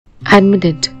Admit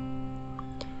it.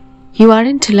 You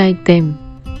aren't like them.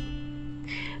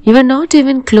 You are not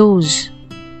even close.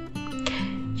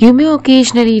 You may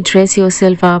occasionally dress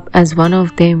yourself up as one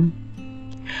of them,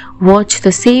 watch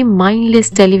the same mindless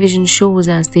television shows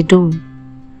as they do,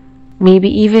 maybe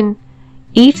even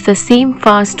eat the same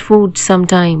fast food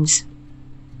sometimes.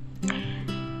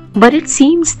 But it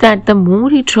seems that the more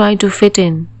you try to fit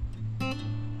in,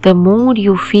 the more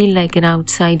you feel like an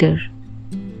outsider,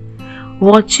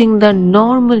 watching the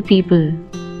normal people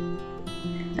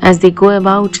as they go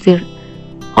about their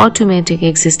automatic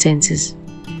existences.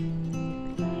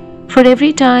 For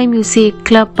every time you say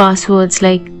club passwords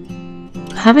like,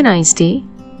 "Have a nice day,"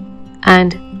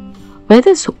 and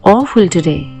 "Weather's awful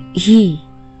today,"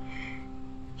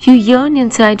 you yearn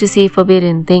inside to say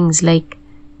forbidden things like,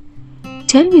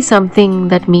 "Tell me something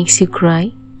that makes you cry,"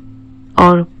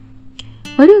 or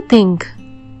 "What do you think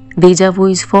deja vu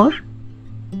is for?"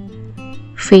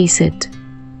 Face it,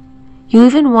 you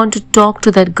even want to talk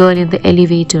to that girl in the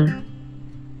elevator.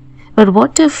 But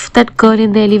what if that girl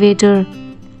in the elevator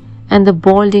and the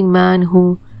balding man who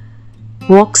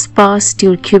walks past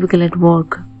your cubicle at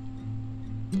work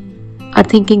are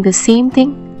thinking the same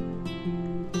thing?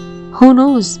 Who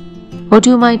knows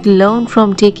what you might learn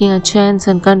from taking a chance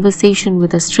on conversation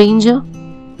with a stranger?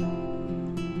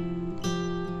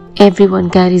 Everyone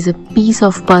carries a piece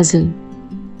of puzzle.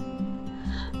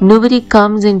 Nobody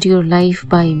comes into your life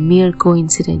by mere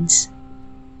coincidence.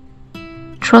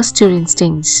 Trust your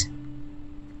instincts.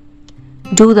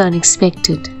 Do the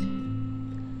unexpected.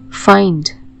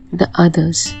 Find the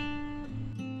others.